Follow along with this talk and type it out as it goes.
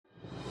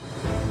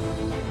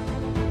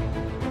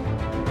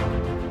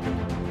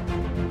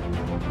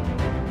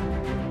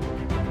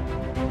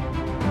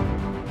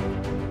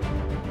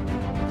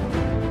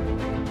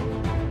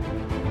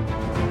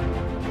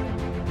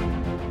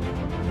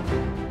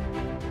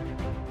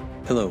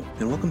Hello,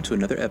 and welcome to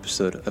another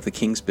episode of The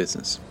King's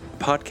Business,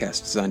 a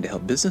podcast designed to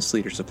help business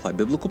leaders apply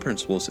biblical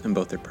principles in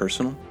both their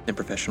personal and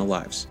professional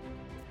lives.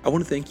 I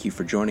want to thank you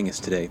for joining us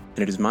today, and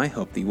it is my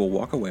hope that you will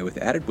walk away with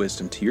added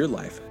wisdom to your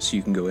life so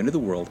you can go into the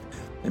world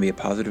and be a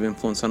positive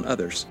influence on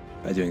others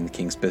by doing the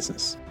King's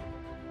business.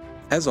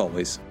 As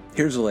always,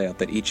 here's a layout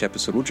that each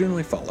episode will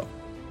generally follow.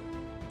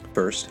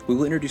 First, we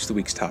will introduce the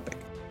week's topic.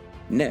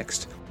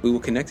 Next, we will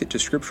connect it to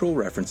scriptural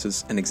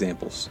references and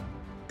examples.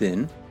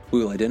 Then, we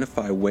will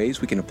identify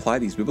ways we can apply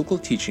these biblical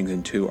teachings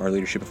into our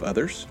leadership of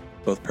others,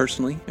 both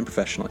personally and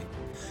professionally.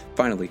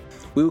 Finally,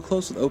 we will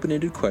close with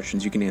open-ended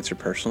questions you can answer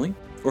personally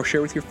or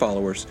share with your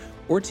followers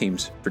or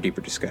teams for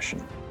deeper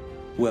discussion.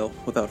 Well,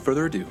 without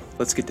further ado,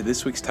 let's get to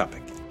this week's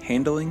topic,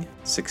 handling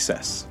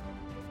success.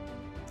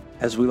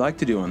 As we like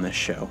to do on this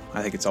show,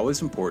 I think it's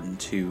always important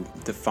to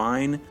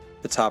define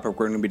the topic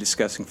we're going to be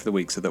discussing for the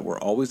week so that we're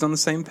always on the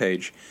same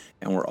page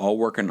and we're all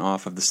working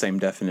off of the same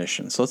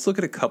definition. So let's look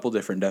at a couple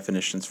different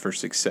definitions for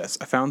success.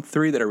 I found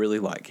three that I really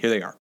like. Here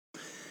they are.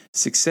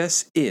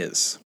 Success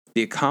is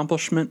the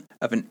accomplishment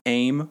of an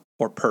aim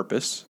or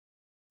purpose,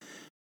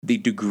 the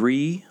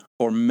degree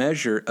or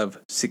measure of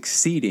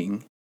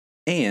succeeding,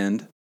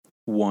 and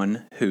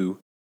one who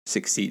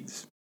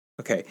succeeds.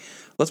 Okay,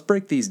 let's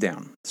break these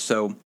down.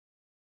 So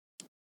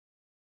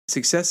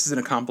success is an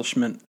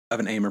accomplishment of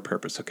an aim or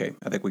purpose. Okay,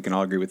 I think we can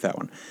all agree with that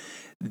one.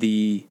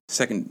 The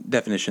second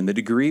definition, the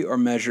degree or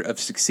measure of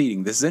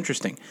succeeding. This is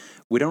interesting.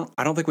 I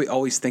don't think we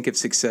always think of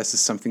success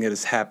as something that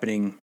is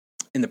happening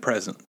in the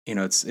present.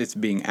 It's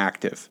being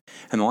active.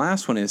 And the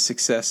last one is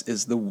success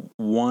is the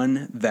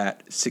one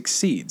that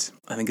succeeds.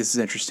 I think this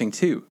is interesting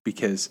too,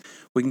 because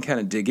we can kind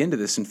of dig into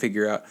this and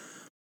figure out,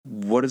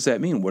 what does that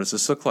mean? What does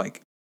this look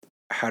like?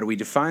 How do we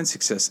define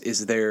success?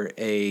 Is there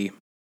an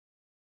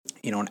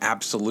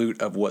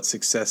absolute of what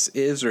success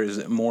is, or is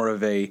it more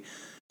of a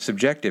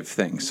subjective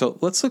thing? So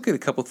let's look at a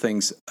couple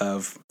things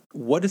of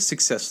what does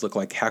success look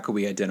like? How can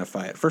we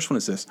identify it? First one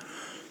is this.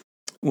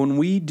 When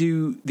we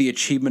do the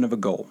achievement of a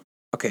goal,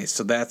 okay,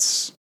 so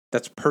that's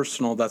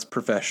personal, that's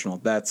professional,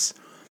 that's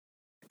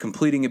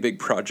completing a big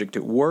project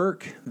at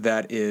work,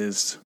 that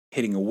is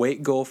hitting a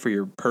weight goal for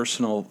your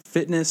personal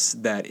fitness,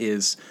 that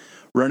is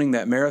running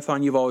that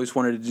marathon you've always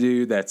wanted to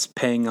do, that's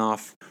paying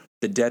off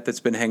the debt that's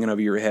been hanging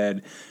over your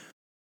head.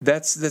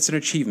 That's an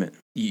achievement.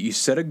 You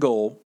set a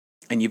goal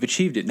and you've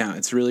achieved it. Now,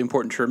 it's really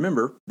important to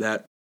remember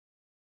that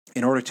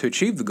in order to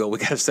achieve the goal, we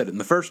got to set it in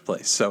the first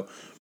place. So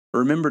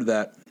remember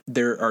that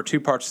there are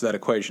two parts to that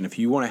equation. If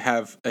you want to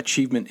have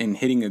achievement in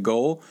hitting a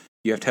goal,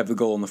 you have to have the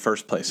goal in the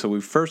first place. So we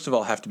first of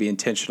all have to be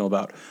intentional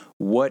about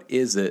what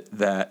is it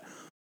that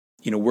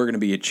we're going to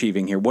be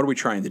achieving here. What are we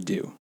trying to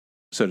do,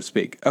 so to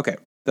speak? Okay,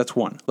 that's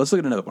one. Let's look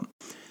at another one.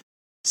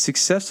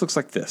 Success looks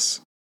like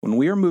this. When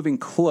we are moving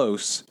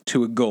close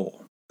to a goal,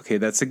 okay,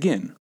 that's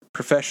again,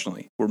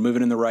 professionally, we're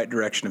moving in the right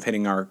direction of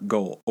hitting our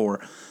goal, or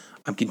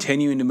I'm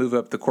continuing to move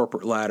up the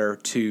corporate ladder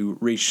to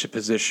reach a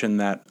position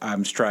that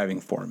I'm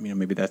striving for.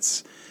 Maybe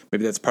that's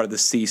part of the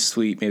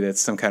C-suite, maybe that's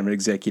some kind of an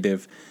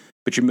executive,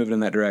 but you're moving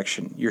in that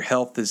direction. Your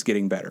health is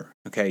getting better,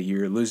 okay?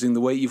 You're losing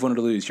the weight you've wanted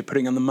to lose. You're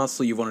putting on the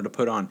muscle you've wanted to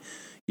put on.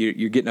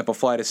 You're getting up a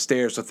flight of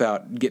stairs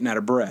without getting out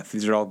of breath.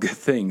 These are all good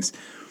things.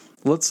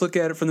 Let's look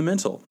at it from the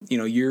mental.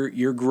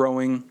 You're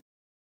growing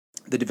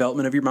the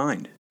development of your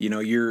mind.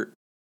 You're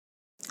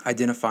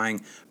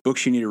identifying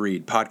books you need to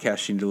read,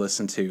 podcasts you need to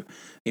listen to,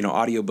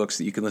 audiobooks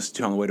that you can listen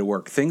to on the way to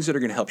work, things that are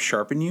going to help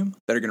sharpen you,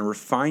 that are going to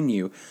refine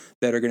you,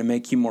 that are going to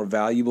make you more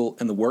valuable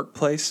in the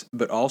workplace,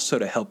 but also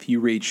to help you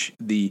reach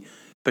the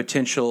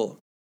potential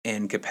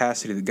and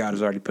capacity that God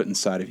has already put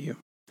inside of you.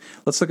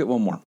 Let's look at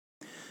one more.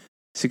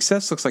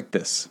 Success looks like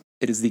this.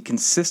 It is the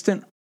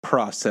consistent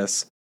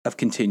process of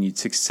continued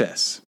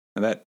success.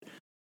 Now that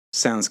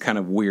sounds kind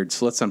of weird,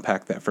 so let's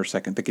unpack that for a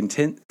second.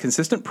 The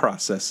consistent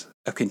process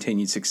of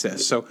continued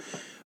success. So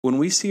when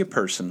we see a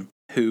person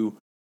who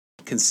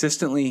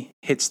consistently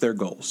hits their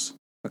goals,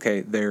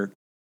 okay, they're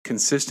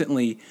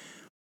consistently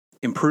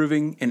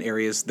improving in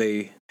areas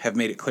they have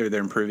made it clear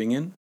they're improving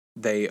in.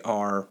 They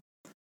are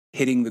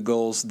hitting the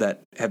goals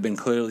that have been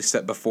clearly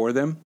set before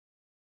them.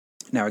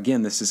 Now,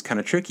 again, this is kind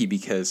of tricky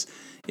because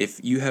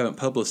if you haven't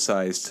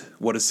publicized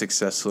what does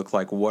success look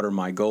like, what are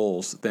my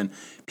goals, then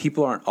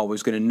people aren't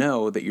always going to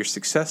know that you're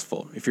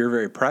successful. If you're a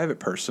very private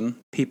person,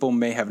 people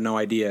may have no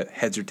idea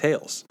heads or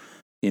tails,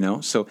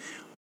 So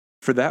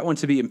for that one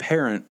to be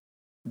apparent,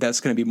 that's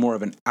going to be more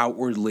of an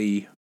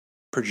outwardly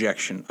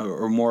projection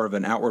or more of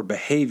an outward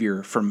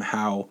behavior from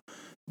how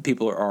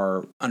people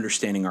are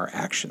understanding our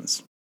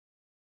actions.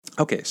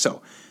 Okay,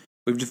 so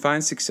we've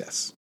defined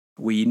success.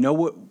 We know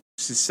what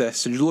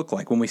success should look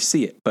like when we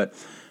see it, but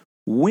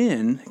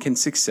when can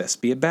success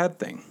be a bad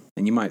thing?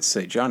 And you might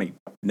say, Johnny,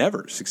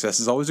 never. Success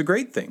is always a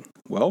great thing.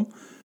 Well,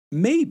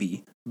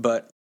 maybe,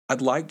 but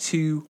I'd like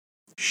to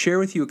share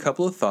with you a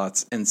couple of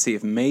thoughts and see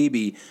if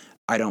maybe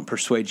I don't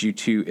persuade you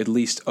to at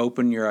least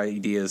open your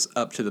ideas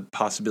up to the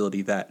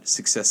possibility that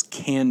success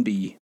can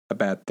be a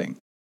bad thing.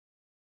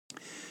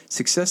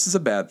 Success is a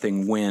bad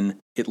thing when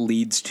it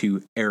leads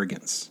to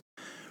arrogance.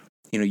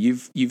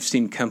 you've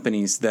seen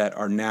companies that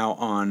are now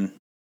on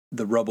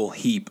the rubble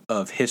heap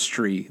of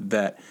history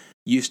that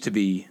used to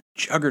be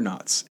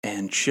juggernauts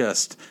and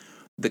just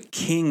the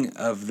king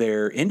of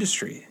their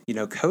industry.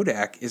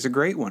 Kodak is a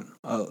great one.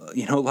 A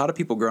lot of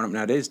people growing up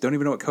nowadays don't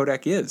even know what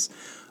Kodak is.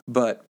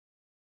 But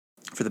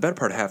for the better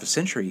part of half a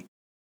century,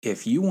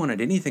 if you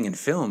wanted anything in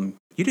film,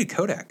 you did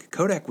Kodak.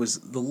 Kodak was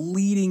the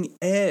leading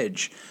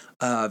edge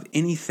of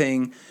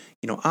anything,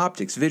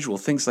 optics, visual,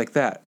 things like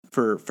that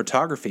for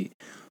photography.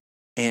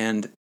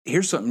 And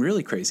here's something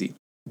really crazy.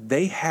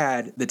 They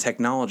had the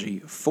technology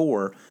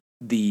for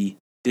the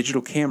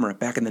digital camera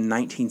back in the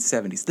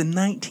 1970s. The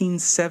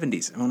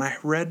 1970s. And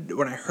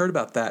when I heard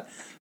about that,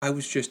 I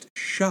was just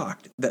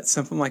shocked that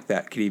something like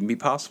that could even be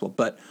possible.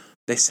 But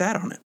they sat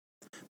on it.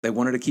 They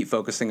wanted to keep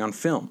focusing on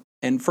film.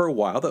 And for a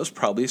while, that was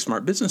probably a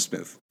smart business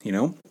move.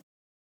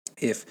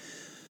 If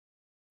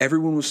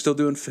everyone was still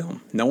doing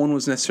film, no one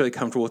was necessarily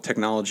comfortable with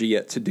technology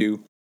yet to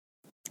do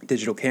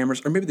digital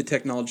cameras, or maybe the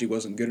technology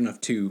wasn't good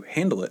enough to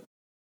handle it,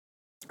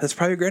 that's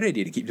probably a great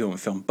idea to keep doing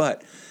film.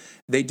 But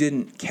they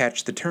didn't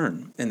catch the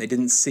turn, and they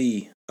didn't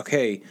see,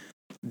 okay,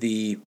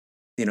 the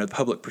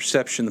public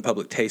perception, the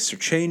public tastes are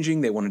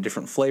changing. They want a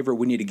different flavor.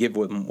 We need to give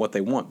them what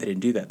they want. They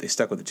didn't do that. They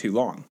stuck with it too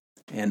long.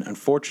 And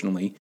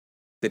unfortunately,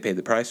 they paid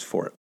the price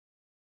for it.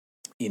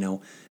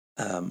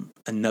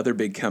 Another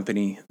big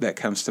company that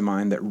comes to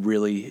mind that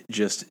really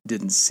just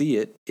didn't see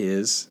it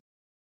is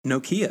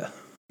Nokia.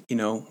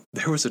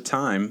 There was a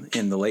time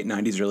in the late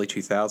 90s, early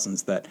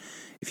 2000s that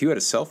if you had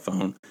a cell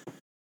phone,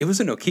 it was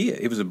a Nokia.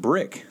 It was a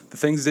brick. The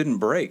things didn't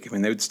break.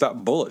 They would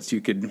stop bullets.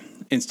 You could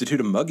institute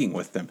a mugging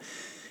with them.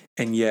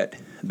 And yet,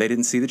 they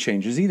didn't see the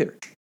changes either.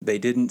 They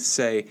didn't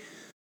say,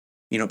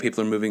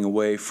 people are moving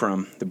away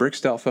from the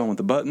brick-style phone with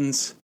the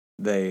buttons.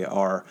 They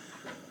are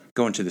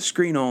going to the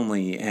screen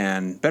only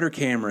and better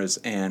cameras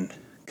and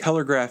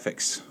color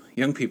graphics.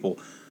 Young people,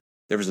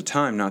 there was a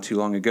time not too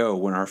long ago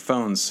when our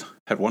phones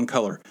had one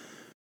color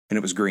and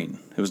it was green.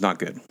 It was not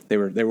good. They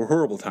were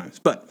horrible times.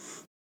 But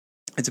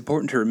it's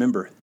important to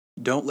remember,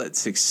 don't let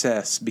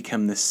success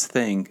become this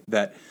thing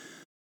that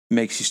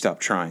makes you stop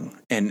trying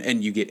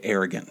and you get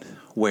arrogant,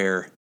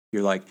 where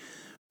you're like,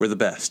 we're the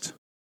best.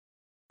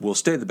 We'll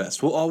stay the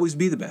best. We'll always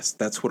be the best.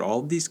 That's what all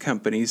of these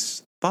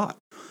companies thought.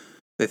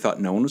 They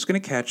thought no one was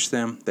going to catch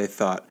them. They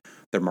thought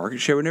their market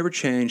share would never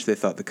change. They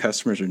thought the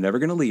customers are never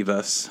going to leave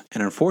us.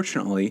 And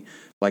unfortunately,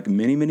 like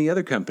many, many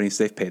other companies,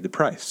 they've paid the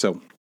price.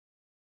 So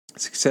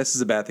success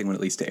is a bad thing when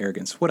it leads to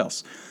arrogance. What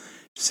else?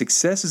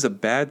 Success is a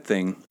bad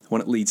thing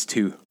when it leads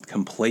to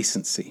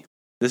complacency.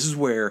 This is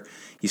where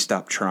you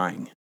stop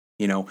trying.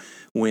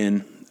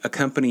 When a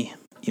company,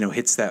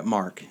 hits that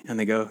mark and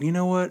they go, you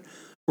know what?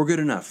 We're good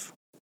enough.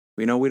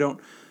 We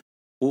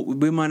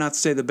might not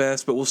stay the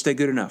best, but we'll stay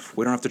good enough.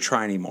 We don't have to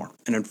try anymore.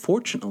 And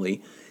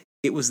unfortunately,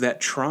 it was that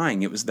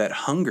trying, it was that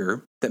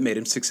hunger that made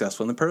him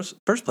successful in the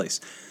first place.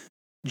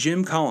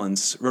 Jim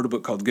Collins wrote a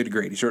book called Good to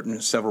Great. He's written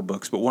several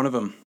books, but one of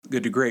them,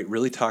 Good to Great,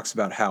 really talks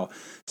about how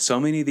so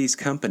many of these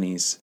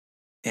companies,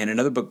 and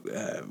another book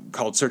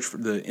called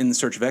In the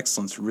Search of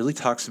Excellence, really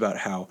talks about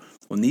how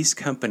when these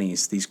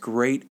companies, these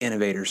great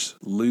innovators,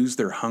 lose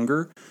their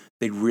hunger,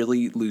 they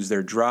really lose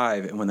their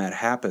drive. And when that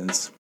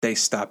happens, they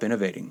stop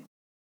innovating.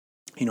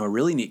 A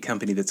really neat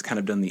company that's kind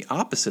of done the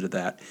opposite of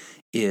that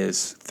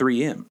is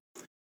 3M.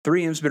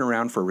 3M's been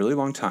around for a really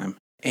long time,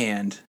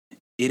 and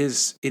it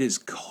is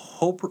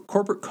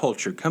corporate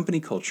culture, company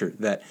culture,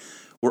 that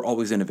we're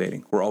always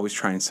innovating. We're always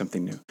trying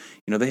something new.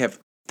 They have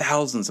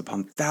thousands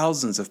upon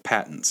thousands of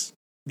patents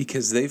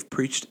because they've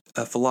preached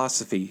a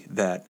philosophy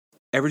that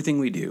everything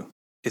we do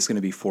is going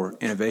to be for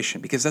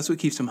innovation, because that's what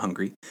keeps them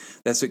hungry.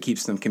 That's what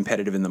keeps them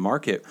competitive in the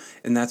market,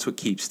 and that's what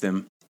keeps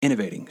them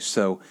innovating.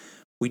 So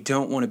we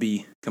don't want to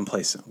be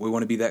complacent. We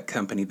want to be that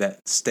company that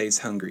stays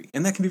hungry.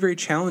 And that can be very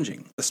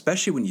challenging,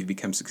 especially when you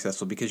become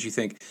successful, because you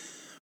think,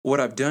 what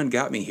I've done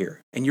got me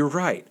here. And you're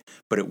right,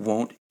 but it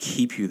won't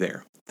keep you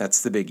there.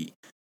 That's the biggie.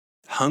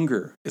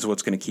 Hunger is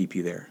what's going to keep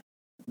you there.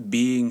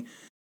 Being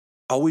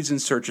always in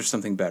search of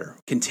something better.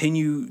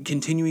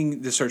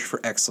 Continuing the search for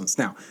excellence.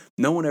 Now,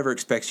 no one ever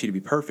expects you to be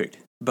perfect,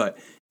 but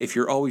if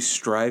you're always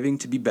striving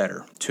to be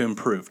better, to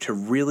improve, to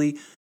really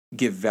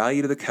give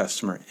value to the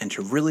customer, and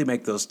to really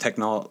make those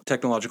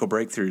technological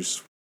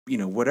breakthroughs,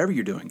 whatever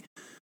you're doing,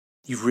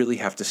 you really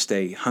have to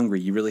stay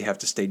hungry. You really have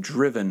to stay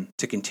driven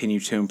to continue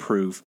to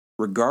improve,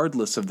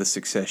 regardless of the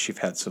success you've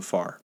had so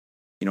far.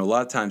 A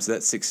lot of times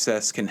that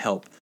success can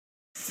help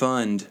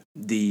fund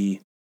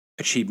the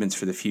achievements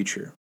for the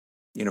future.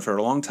 For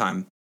a long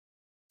time,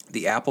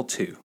 the Apple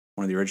II,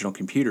 one of the original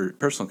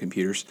personal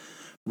computers,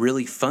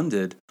 really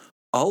funded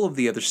all of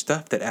the other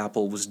stuff that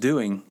Apple was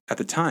doing at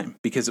the time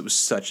because it was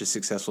such a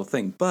successful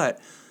thing. But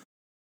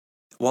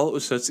while it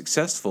was so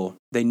successful,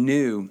 they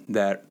knew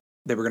that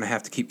they were going to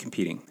have to keep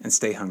competing and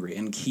stay hungry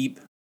and keep,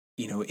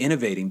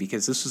 innovating,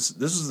 because this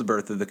was the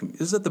birth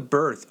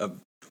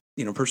of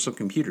personal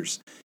computers.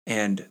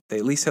 And they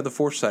at least had the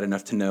foresight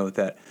enough to know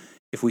that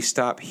if we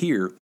stop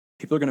here,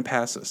 people are going to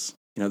pass us.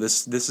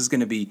 This is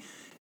going to be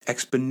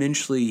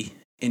exponentially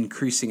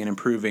increasing and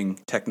improving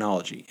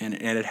technology. And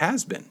it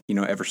has been,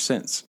 ever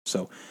since.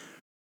 So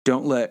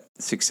don't let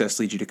success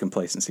lead you to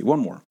complacency. One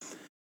more.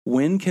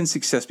 When can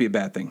success be a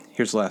bad thing?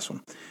 Here's the last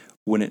one.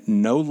 When it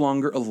no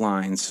longer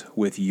aligns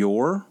with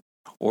your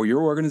or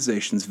your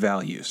organization's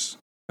values.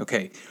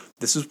 Okay,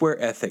 this is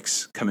where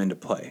ethics come into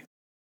play.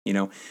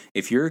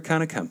 If you're a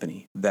kind of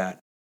company that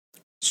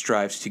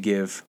strives to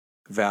give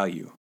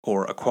value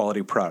or a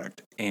quality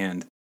product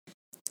and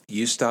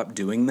you stop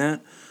doing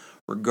that,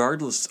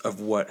 regardless of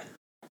what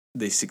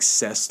the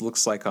success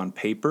looks like on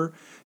paper,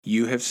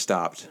 you have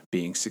stopped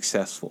being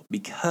successful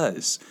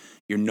because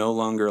you're no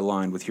longer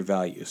aligned with your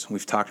values.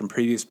 We've talked in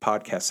previous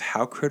podcasts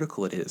how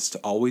critical it is to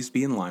always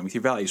be in line with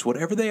your values,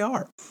 whatever they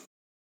are.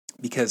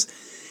 Because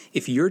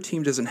if your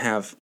team doesn't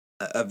have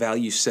a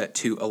value set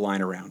to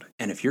align around,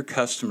 and if your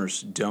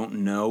customers don't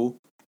know,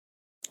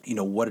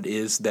 what it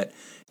is that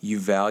you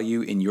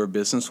value in your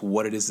business,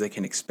 what it is they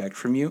can expect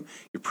from you,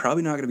 you're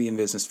probably not going to be in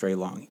business very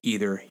long.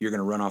 Either you're going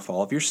to run off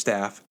all of your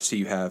staff, so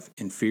you have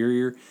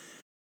inferior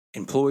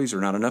employees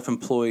or not enough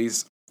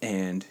employees,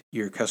 and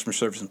your customer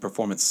service and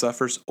performance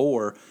suffers,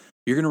 or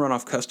you're going to run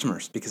off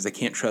customers because they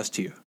can't trust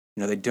you.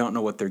 They don't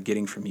know what they're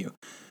getting from you.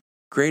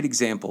 Great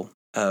example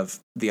of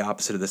the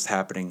opposite of this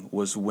happening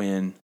was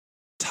when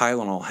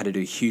Tylenol had to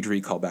do a huge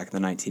recall back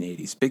in the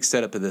 1980s. Big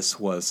setup of this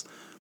was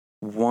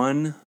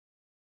one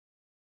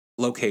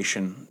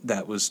location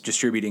that was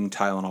distributing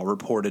Tylenol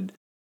reported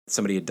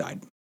somebody had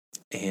died,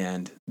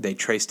 and they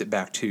traced it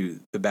back to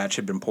the batch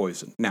had been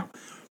poisoned. Now,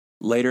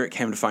 later it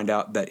came to find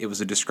out that it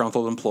was a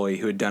disgruntled employee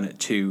who had done it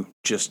to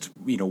just,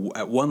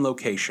 at one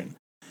location.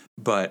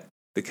 But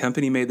the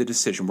company made the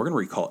decision, we're going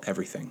to recall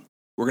everything.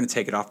 We're going to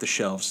take it off the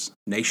shelves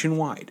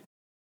nationwide.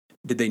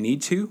 Did they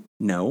need to?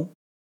 No.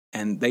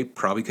 And they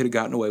probably could have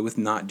gotten away with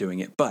not doing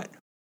it. But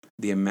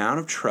the amount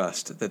of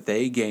trust that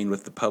they gained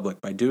with the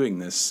public by doing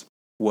this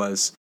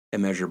was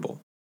immeasurable.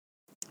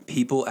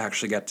 People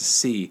actually got to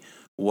see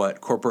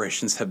what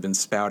corporations have been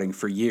spouting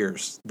for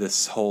years,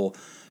 this whole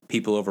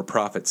people over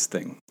profits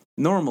thing.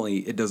 Normally,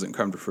 it doesn't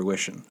come to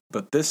fruition.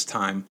 But this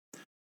time,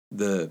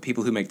 the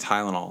people who make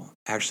Tylenol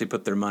actually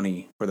put their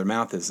money where their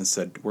mouth is and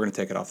said, we're going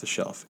to take it off the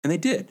shelf. And they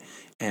did.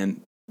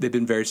 And they've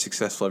been very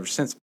successful ever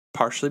since,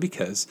 partially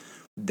because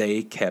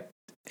they kept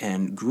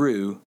and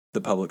grew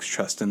the public's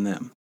trust in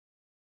them.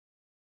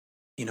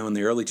 In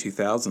the early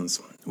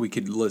 2000s, we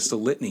could list a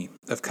litany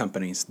of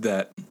companies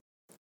that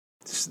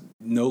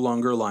no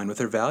longer align with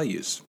their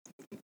values.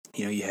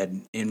 You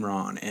had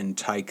Enron and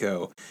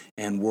Tyco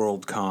and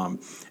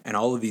WorldCom and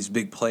all of these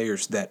big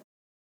players that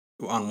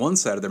on one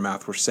side of their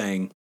mouth were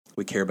saying,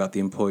 we care about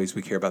the employees,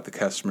 we care about the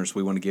customers,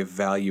 we want to give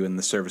value in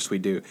the service we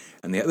do.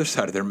 And the other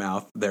side of their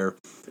mouth, they're,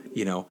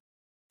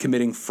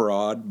 committing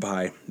fraud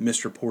by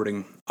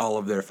misreporting all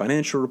of their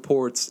financial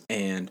reports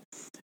and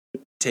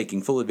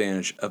taking full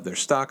advantage of their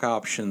stock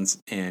options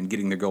and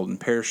getting their golden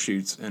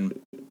parachutes. And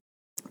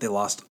they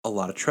lost a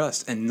lot of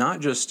trust. And not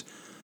just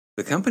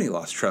the company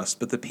lost trust,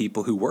 but the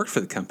people who worked for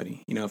the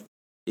company.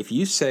 If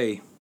you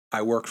say,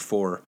 I worked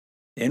for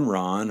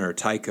Enron or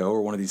Tyco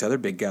or one of these other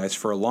big guys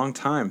for a long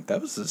time,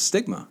 that was a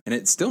stigma. And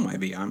it still might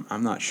be,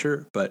 I'm not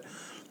sure. But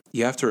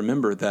you have to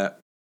remember that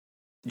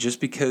just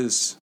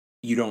because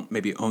you don't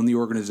maybe own the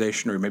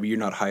organization or maybe you're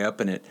not high up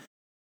in it,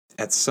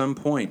 at some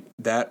point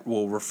that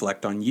will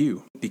reflect on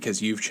you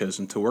because you've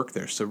chosen to work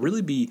there. So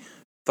really be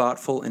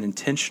thoughtful and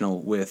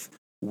intentional with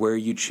where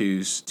you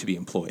choose to be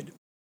employed.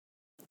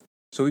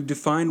 So we've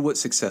defined what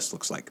success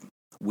looks like.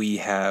 We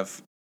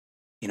have,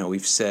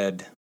 we've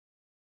said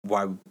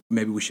why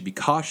maybe we should be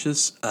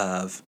cautious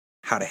of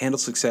how to handle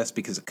success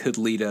because it could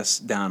lead us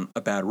down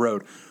a bad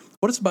road.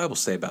 What does the Bible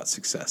say about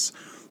success?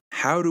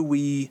 How do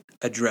we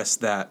address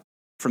that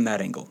from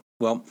that angle?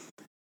 Well,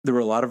 there were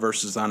a lot of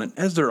verses on it,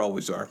 as there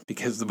always are,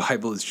 because the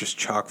Bible is just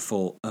chock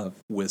full of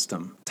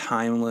wisdom,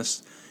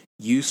 timeless,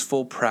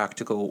 useful,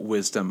 practical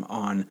wisdom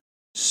on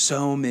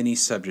so many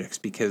subjects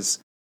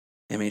because,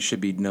 it should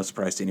be no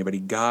surprise to anybody.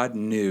 God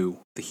knew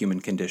the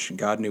human condition.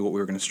 God knew what we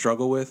were going to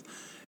struggle with,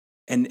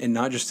 and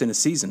not just in a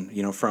season,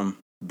 from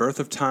birth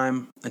of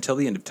time until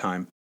the end of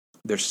time.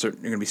 There's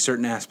going to be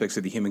certain aspects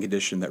of the human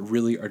condition that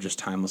really are just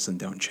timeless and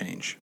don't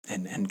change.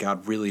 And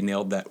God really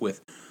nailed that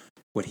with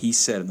what he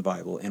said in the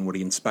Bible and what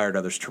he inspired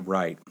others to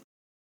write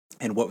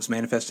and what was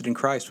manifested in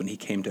Christ when he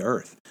came to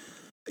earth.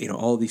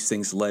 All of these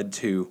things led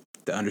to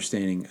the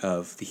understanding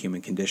of the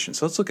human condition.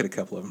 So let's look at a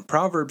couple of them.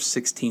 Proverbs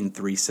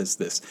 16:3 says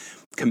this,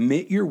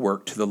 commit your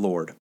work to the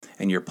Lord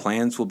and your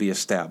plans will be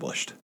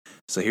established.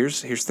 So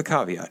here's the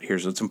caveat.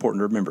 Here's what's important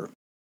to remember.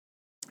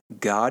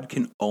 God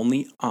can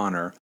only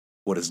honor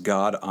what is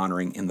God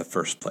honoring in the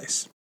first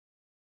place.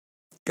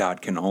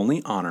 God can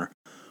only honor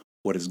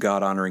what is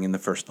God honoring in the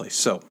first place.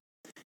 So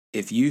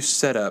if you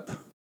set up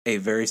a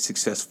very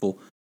successful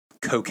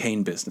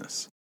cocaine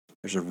business,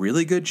 there's a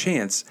really good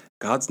chance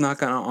God's not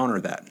going to honor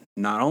that.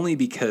 Not only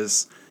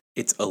because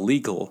it's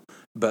illegal,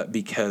 but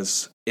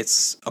because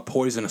it's a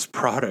poisonous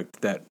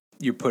product that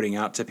you're putting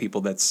out to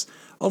people that's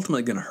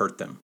ultimately going to hurt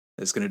them.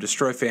 It's going to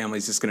destroy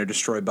families. It's going to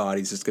destroy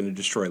bodies. It's going to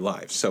destroy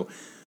lives. So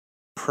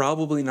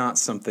probably not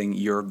something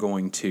you're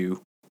going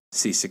to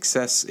see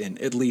success in,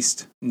 at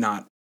least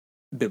not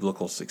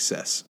biblical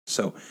success.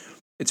 So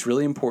it's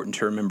really important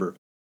to remember,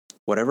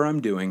 whatever I'm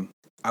doing,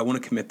 I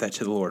want to commit that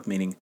to the Lord,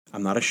 meaning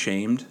I'm not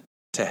ashamed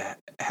to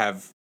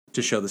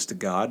show this to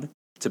God,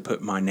 to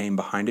put my name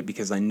behind it,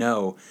 because I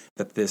know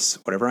that this,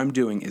 whatever I'm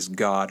doing, is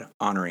God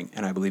honoring,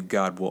 and I believe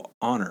God will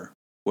honor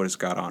what is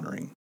God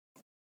honoring.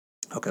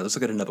 Okay, let's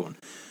look at another one.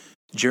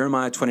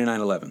 Jeremiah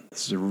 29:11.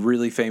 This is a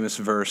really famous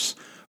verse.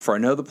 For I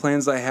know the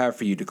plans I have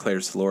for you,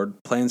 declares the Lord,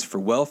 plans for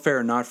welfare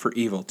and not for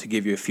evil, to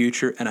give you a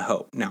future and a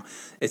hope. Now,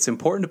 it's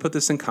important to put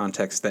this in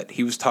context that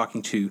he was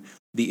talking to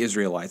the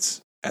Israelites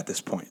at this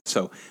point.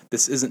 So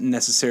this isn't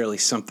necessarily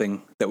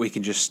something that we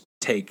can just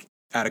take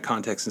out of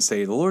context and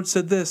say, the Lord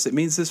said this, it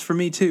means this for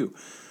me too.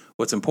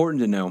 What's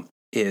important to know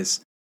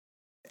is,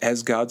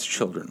 as God's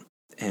children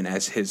and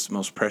as his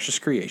most precious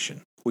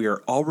creation, we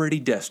are already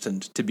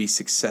destined to be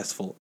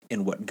successful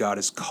in what God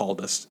has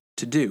called us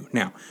to do.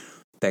 Now,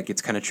 that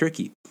gets kind of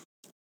tricky.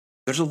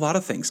 There's a lot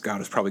of things God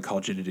has probably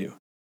called you to do.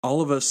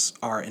 All of us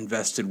are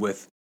invested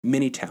with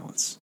many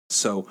talents.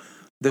 So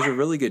there's a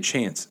really good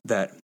chance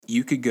that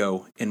you could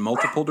go in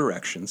multiple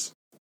directions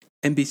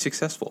and be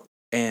successful.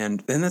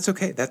 And that's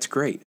okay. That's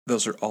great.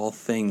 Those are all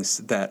things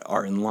that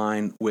are in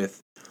line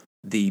with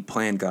the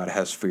plan God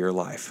has for your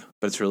life.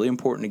 But it's really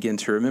important, again,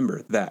 to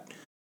remember that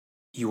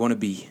you want to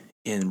be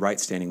in right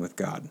standing with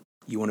God.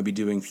 You want to be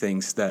doing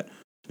things that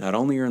not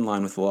only are in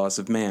line with the laws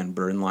of man,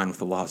 but are in line with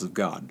the laws of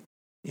God.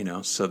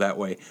 So that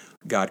way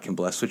God can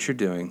bless what you're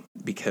doing,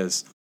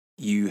 because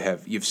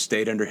you've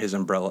stayed under his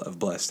umbrella of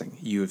blessing.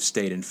 You have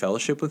stayed in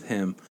fellowship with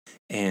him,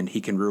 and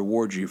he can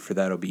reward you for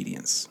that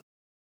obedience.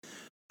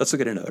 Let's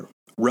look at another.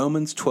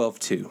 Romans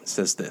 12:2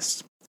 says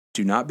this: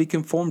 do not be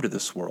conformed to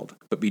this world,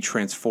 but be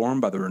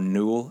transformed by the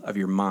renewal of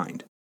your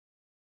mind.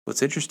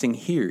 What's interesting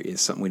here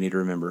is something we need to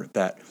remember,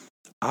 that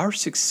our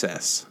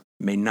success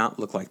may not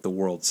look like the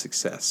world's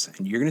success.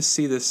 And you're going to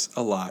see this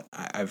a lot.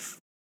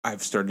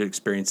 I've started to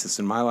experience this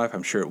in my life.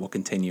 I'm sure it will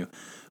continue,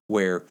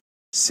 where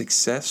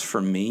success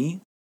for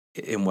me,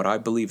 and what I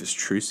believe is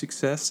true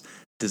success,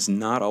 does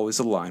not always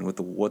align with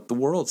what the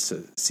world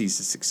sees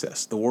as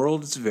success. The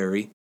world is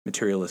very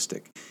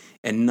materialistic,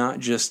 and not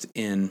just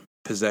in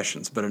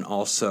possessions, but in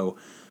also,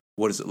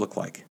 what does it look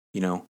like? Do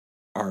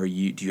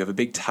you have a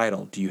big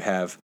title? Do you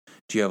have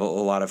a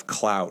lot of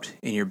clout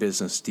in your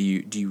business? Do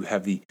you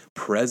have the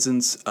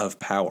presence of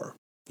power?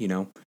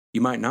 You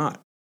might not.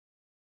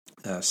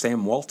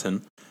 Sam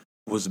Walton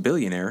was a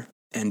billionaire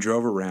and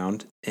drove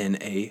around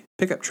in a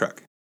pickup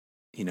truck.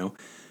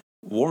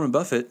 Warren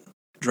Buffett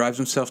drives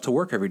himself to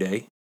work every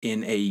day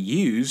in a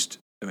used,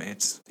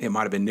 it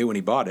might have been new when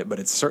he bought it, but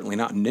it's certainly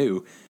not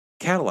new,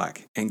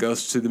 Cadillac, and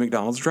goes to the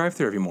McDonald's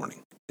drive-thru every morning.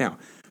 Now,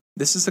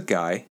 this is a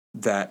guy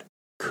that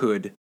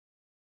could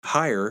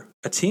hire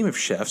a team of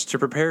chefs to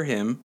prepare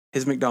him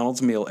his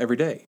McDonald's meal every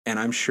day. And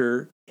I'm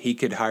sure he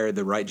could hire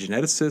the right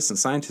geneticists and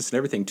scientists and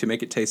everything to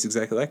make it taste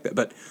exactly like that.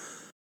 But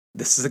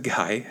this is a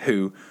guy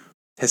who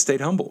has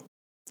stayed humble,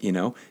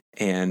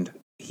 and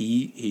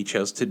he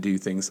chose to do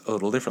things a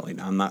little differently.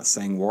 Now, I'm not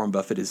saying Warren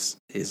Buffett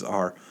is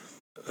our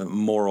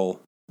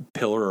moral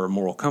pillar or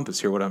moral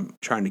compass here. What I'm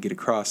trying to get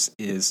across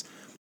is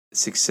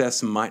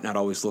success might not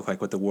always look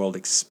like what the world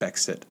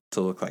expects it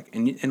to look like.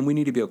 And we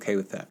need to be okay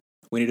with that.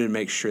 We need to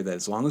make sure that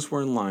as long as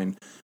we're in line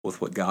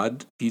with what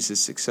God views as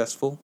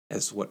successful,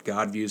 as what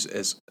God views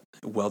as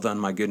well done,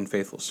 my good and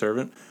faithful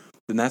servant,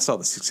 then that's all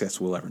the success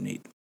we'll ever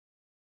need.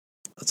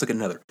 Let's look at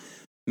another.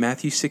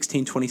 Matthew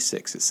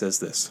 16:26, it says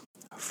this: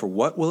 for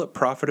what will it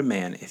profit a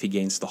man if he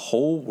gains the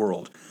whole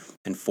world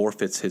and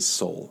forfeits his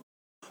soul?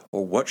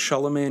 Or what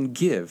shall a man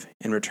give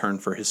in return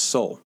for his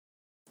soul?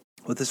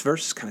 What this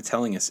verse is kind of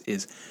telling us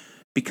is,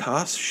 be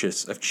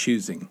cautious of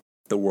choosing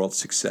the world's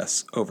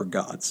success over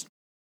God's.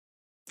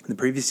 In the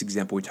previous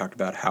example, we talked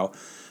about how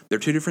they're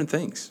two different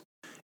things,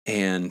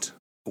 and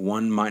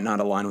one might not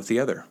align with the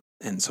other.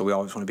 And so we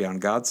always want to be on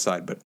God's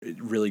side, but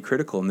really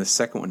critical in this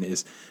second one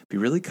is be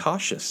really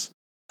cautious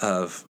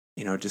of,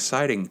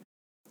 deciding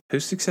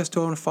whose success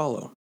do I want to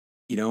follow.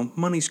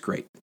 Money's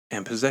great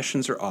and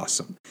possessions are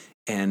awesome.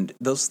 And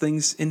those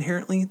things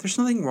inherently, there's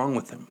nothing wrong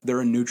with them.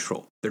 They're a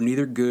neutral. They're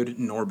neither good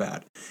nor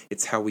bad.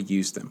 It's how we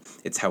use them.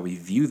 It's how we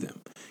view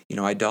them.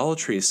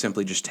 Idolatry is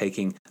simply just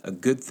taking a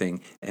good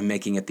thing and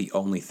making it the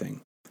only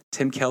thing.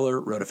 Tim Keller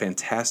wrote a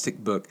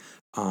fantastic book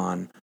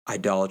on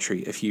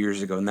idolatry a few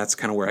years ago, and that's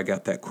kind of where I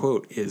got that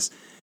quote is,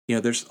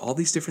 there's all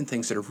these different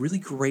things that are really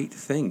great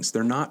things.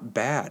 They're not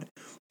bad.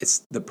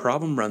 It's the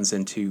problem runs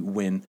into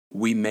when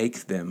we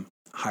make them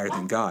higher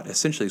than God,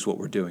 essentially is what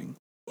we're doing.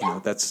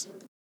 That's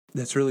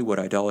really what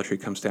idolatry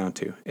comes down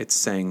to. It's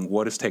saying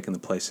what has taken the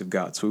place of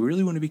God. So we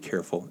really want to be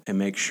careful and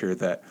make sure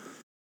that,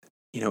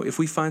 if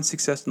we find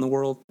success in the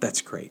world,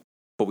 that's great.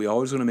 But we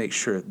always want to make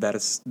sure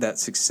that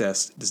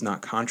success does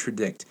not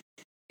contradict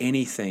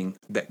anything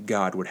that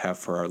God would have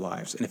for our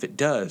lives. And if it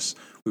does,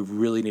 we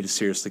really need to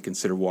seriously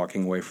consider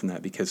walking away from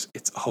that, because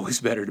it's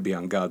always better to be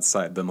on God's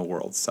side than the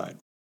world's side.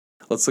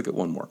 Let's look at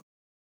one more.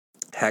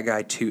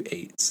 Haggai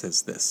 2:8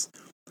 says this: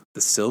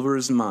 the silver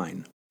is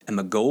mine, and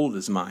the gold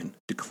is mine,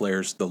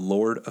 declares the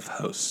Lord of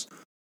hosts.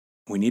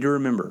 We need to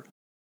remember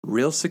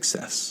real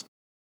success,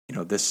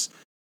 this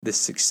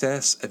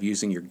success of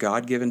using your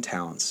God-given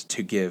talents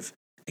to give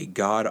a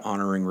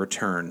God-honoring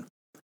return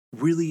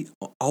really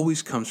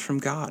always comes from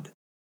God.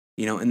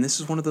 And this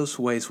is one of those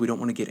ways we don't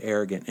want to get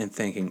arrogant and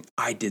thinking,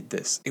 I did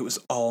this. It was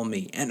all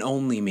me and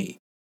only me.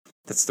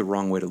 That's the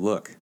wrong way to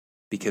look,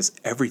 because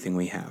everything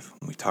we have,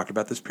 and we talked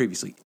about this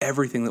previously,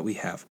 everything that we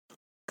have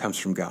comes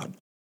from God.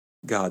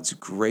 God's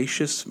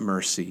gracious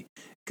mercy,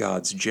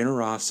 God's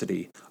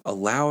generosity,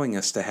 allowing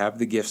us to have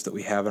the gifts that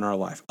we have in our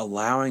life,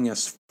 allowing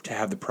us to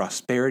have the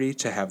prosperity,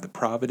 to have the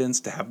providence,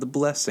 to have the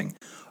blessing.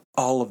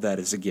 All of that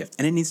is a gift.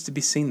 And it needs to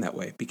be seen that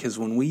way, because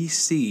when we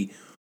see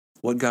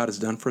what God has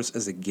done for us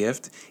as a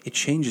gift, it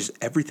changes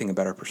everything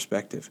about our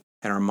perspective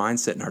and our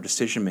mindset and our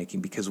decision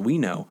making, because we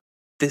know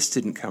this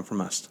didn't come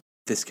from us.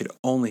 This could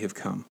only have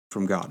come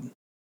from God.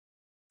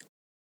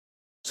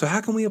 So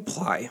how can we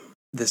apply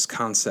this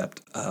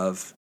concept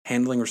of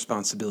handling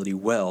responsibility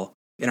well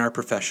in our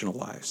professional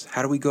lives?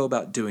 How do we go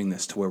about doing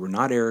this to where we're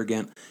not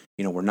arrogant,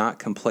 we're not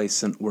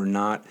complacent, we're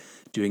not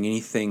doing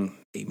anything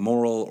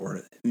immoral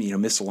or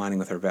misaligning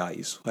with our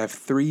values? I have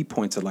 3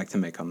 points I'd like to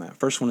make on that.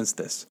 First one is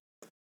this.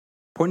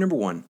 Point number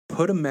 1,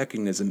 put a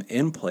mechanism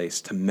in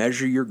place to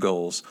measure your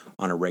goals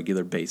on a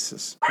regular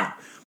basis. Now,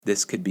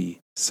 this could be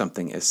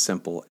something as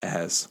simple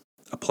as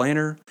a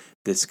planner.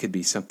 This could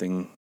be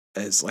something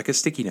as like a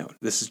sticky note.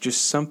 This is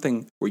just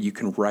something where you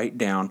can write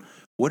down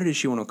what it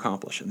is you want to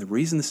accomplish. And the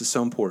reason this is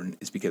so important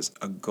is because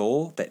a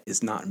goal that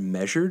is not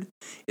measured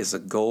is a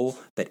goal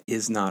that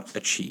is not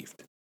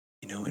achieved.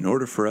 In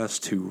order for us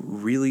to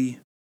really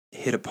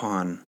hit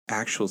upon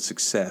actual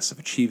success of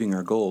achieving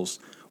our goals,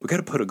 we got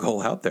to put a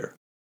goal out there.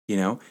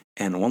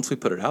 And once we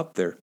put it out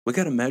there, we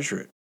got to measure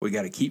it. We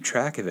got to keep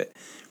track of it,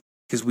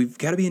 because we've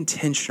got to be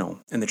intentional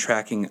in the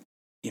tracking,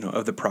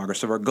 of the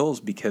progress of our goals,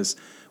 because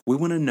we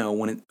want to know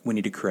when we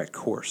need to correct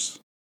course.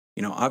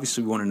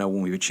 Obviously we want to know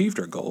when we've achieved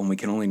our goal, and we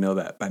can only know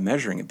that by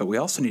measuring it. But we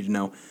also need to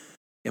know,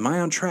 am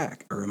I on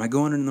track, or am I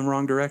going in the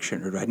wrong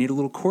direction, or do I need a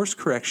little course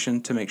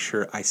correction to make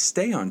sure I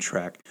stay on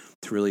track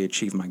to really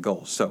achieve my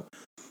goals? So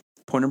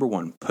point number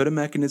 1, put a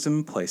mechanism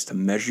in place to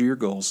measure your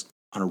goals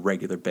on a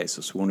regular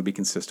basis. We want to be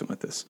consistent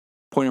with this.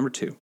 Point number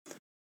 2,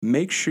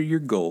 make sure your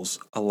goals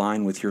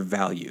align with your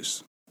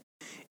values.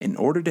 In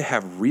order to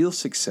have real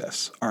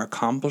success, our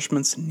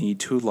accomplishments need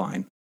to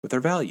align with our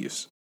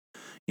values.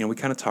 We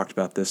kind of talked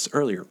about this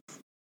earlier.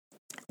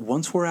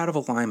 Once we're out of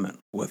alignment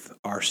with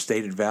our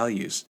stated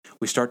values,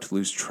 we start to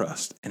lose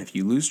trust. And if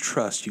you lose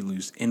trust, you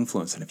lose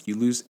influence. And if you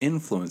lose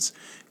influence,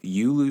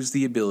 you lose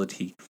the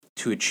ability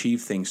to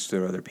achieve things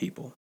through other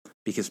people.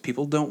 Because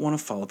people don't want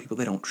to follow people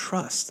they don't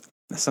trust.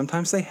 Now,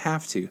 sometimes they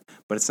have to,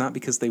 but it's not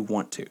because they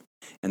want to.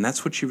 And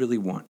that's what you really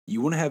want.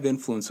 You want to have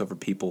influence over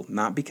people,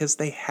 not because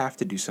they have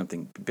to do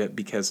something, but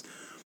because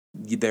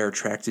they're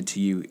attracted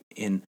to you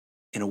in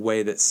a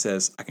way that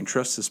says, I can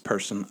trust this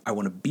person, I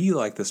want to be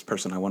like this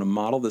person, I want to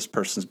model this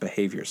person's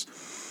behaviors.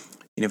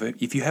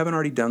 If you haven't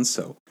already done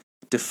so,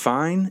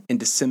 define and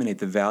disseminate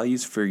the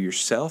values for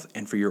yourself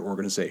and for your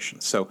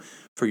organization. So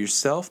for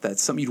yourself,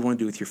 that's something you'd want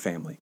to do with your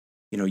family.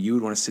 You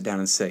would want to sit down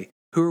and say,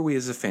 who are we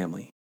as a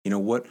family?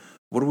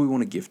 What do we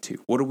want to give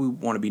to? What do we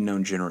want to be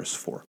known generous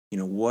for?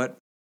 What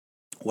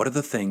are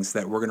the things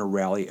that we're going to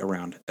rally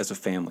around as a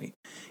family?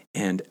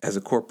 And as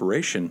a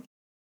corporation,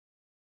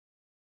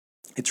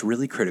 it's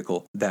really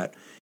critical that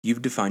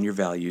you've defined your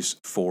values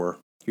for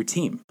your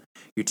team.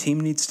 Your team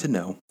needs to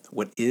know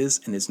what is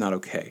and is not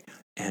okay.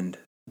 And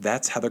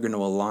that's how they're going to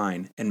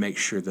align and make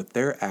sure that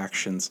their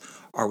actions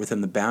are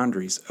within the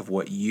boundaries of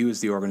what you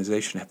as the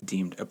organization have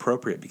deemed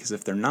appropriate. Because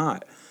if they're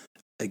not,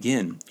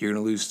 again, you're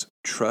going to lose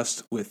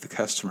trust with the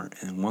customer.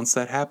 And once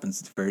that happens,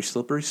 it's a very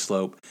slippery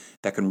slope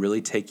that can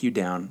really take you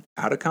down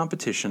out of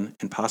competition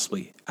and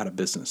possibly out of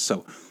business.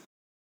 So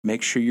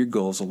make sure your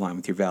goals align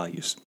with your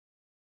values.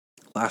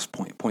 Last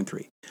point, point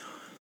 3.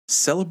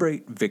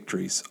 Celebrate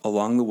victories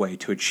along the way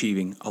to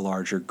achieving a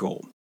larger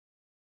goal.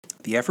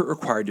 The effort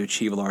required to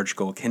achieve a large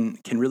goal can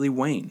really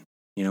wane.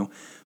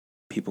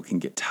 People can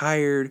get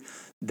tired.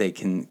 They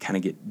can kind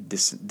of get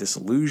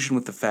disillusioned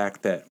with the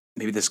fact that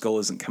maybe this goal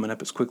isn't coming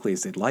up as quickly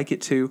as they'd like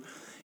it to.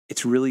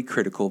 It's really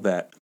critical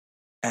that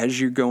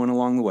as you're going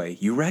along the way,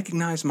 you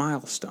recognize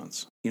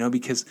milestones,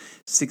 because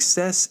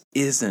success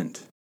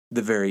isn't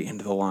the very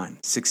end of the line.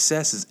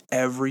 Success is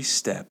every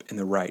step in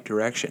the right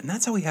direction. And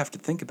that's how we have to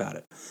think about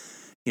it.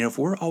 If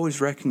we're always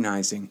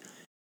recognizing,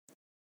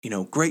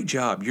 great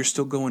job, you're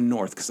still going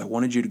north because I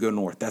wanted you to go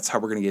north. That's how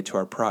we're going to get to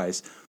our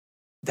prize.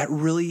 That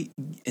really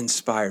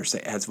inspires,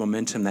 that adds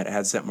momentum, that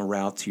adds that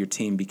morale to your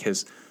team,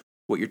 because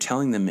what you're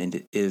telling them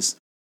is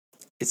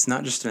it's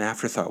not just an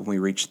afterthought when we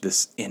reach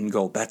this end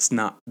goal. That's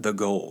not the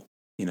goal,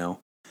 the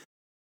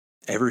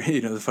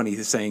funny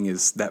saying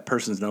is that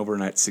person's an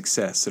overnight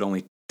success. It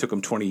only took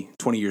them 20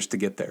 years to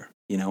get there.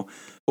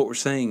 What we're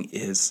saying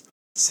is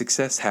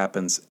success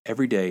happens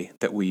every day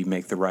that we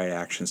make the right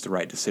actions, the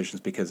right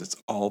decisions, because it's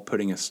all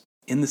putting us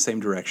in the same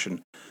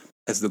direction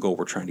as the goal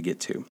we're trying to get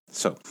to.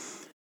 So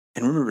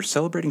And remember,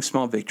 celebrating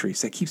small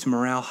victories, that keeps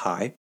morale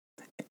high.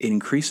 It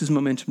increases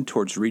momentum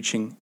towards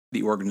reaching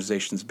the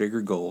organization's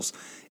bigger goals.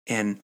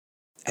 And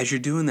as you're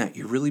doing that,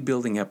 you're really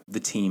building up the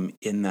team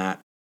in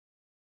that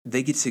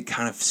they get to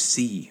kind of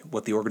see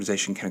what the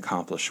organization can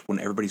accomplish when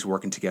everybody's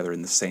working together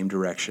in the same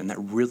direction. That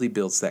really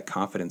builds that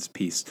confidence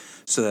piece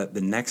so that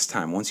the next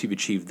time, once you've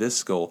achieved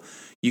this goal,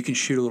 you can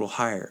shoot a little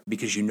higher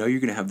because you know you're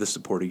going to have the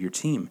support of your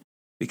team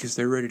because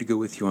they're ready to go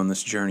with you on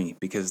this journey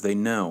because they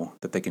know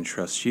that they can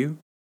trust you,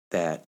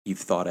 that you've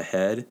thought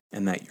ahead,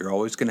 and that you're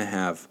always going to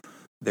have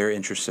their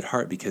interests at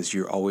heart because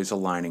you're always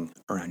aligning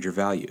around your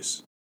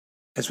values.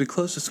 As we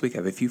close this week, I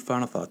have a few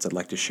final thoughts I'd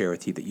like to share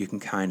with you that you can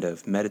kind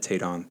of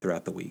meditate on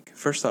throughout the week.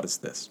 First thought is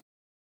this.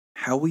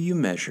 How will you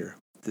measure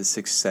the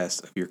success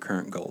of your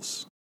current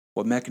goals?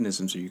 What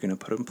mechanisms are you going to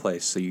put in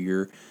place so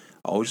you're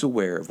always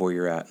aware of where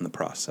you're at in the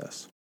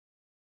process?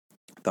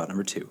 Thought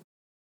number 2.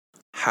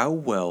 How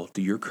well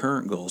do your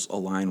current goals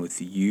align with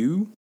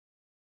you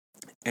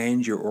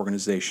and your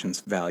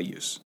organization's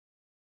values?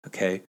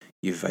 Okay,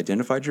 you've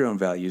identified your own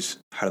values.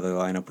 How do they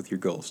line up with your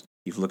goals?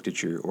 You've looked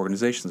at your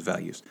organization's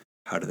values.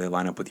 How do they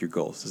line up with your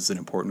goals? This is an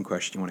important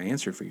question you want to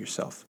answer for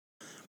yourself.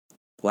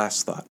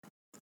 Last thought.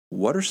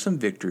 What are some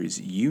victories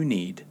you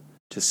need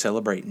to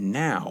celebrate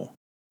now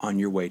on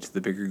your way to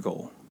the bigger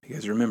goal?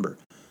 Because remember,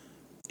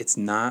 it's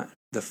not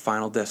the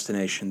final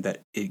destination that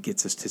it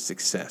gets us to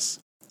success.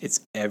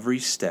 It's every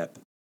step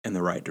in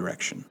the right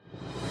direction.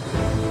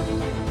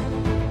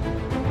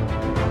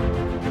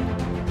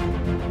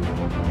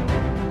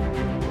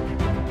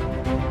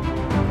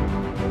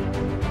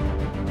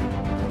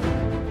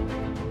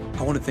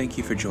 I want to thank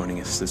you for joining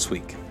us this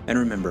week. And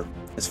remember,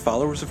 as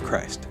followers of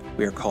Christ,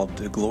 we are called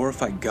to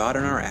glorify God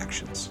in our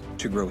actions,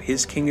 to grow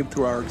His kingdom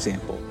through our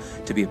example,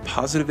 to be a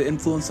positive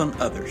influence on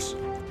others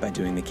by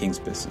doing the King's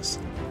business.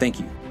 Thank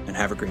you, and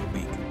have a great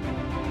week.